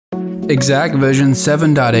exacqVision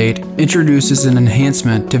 7.8 introduces an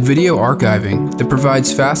enhancement to video archiving that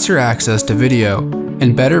provides faster access to video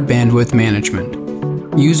and better bandwidth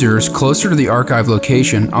management. Users closer to the archive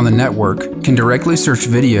location on the network can directly search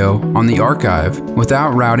video on the archive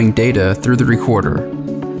without routing data through the recorder.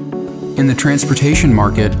 In the transportation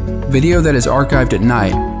market, video that is archived at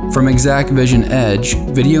night from exacqVision Edge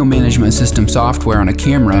video management system software on a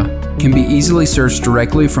camera can be easily searched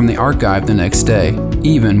directly from the archive the next day,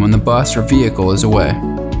 even when the bus or vehicle is away.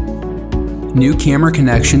 New camera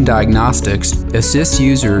Connection Diagnostics assists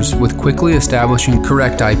users with quickly establishing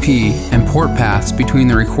correct IP and port paths between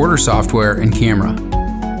the recorder software and camera.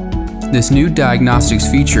 This new diagnostics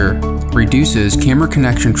feature reduces camera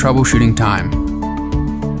connection troubleshooting time.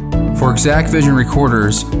 For exacqVision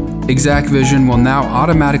recorders, exacqVision will now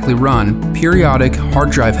automatically run periodic hard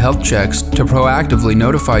drive health checks to proactively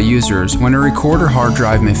notify users when a recorder hard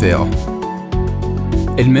drive may fail.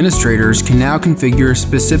 Administrators can now configure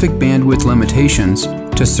specific bandwidth limitations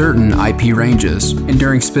to certain IP ranges and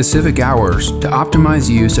during specific hours to optimize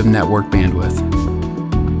use of network bandwidth.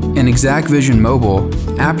 In exacqVision Mobile,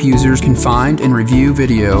 app users can find and review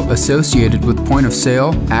video associated with point of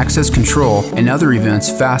sale, access control, and other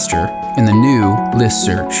events faster in the new list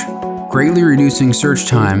search. Greatly reducing search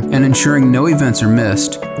time and ensuring no events are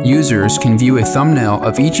missed, users can view a thumbnail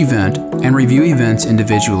of each event and review events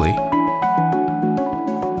individually.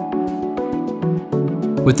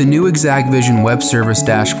 With the new exacqVision Web Service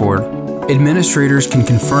dashboard, administrators can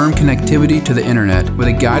confirm connectivity to the internet with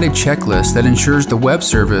a guided checklist that ensures the web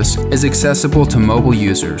service is accessible to mobile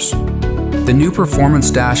users. The new performance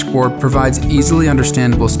dashboard provides easily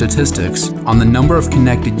understandable statistics on the number of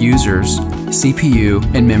connected users, CPU,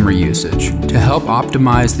 and memory usage to help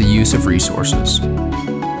optimize the use of resources.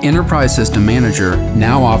 Enterprise System Manager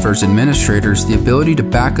now offers administrators the ability to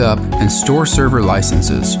back up and store server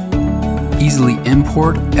licenses, easily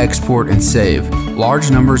import, export, and save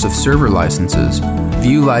large numbers of server licenses,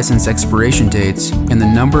 view license expiration dates, and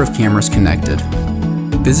the number of cameras connected.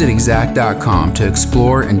 Visit exacq.com to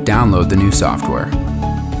explore and download the new software.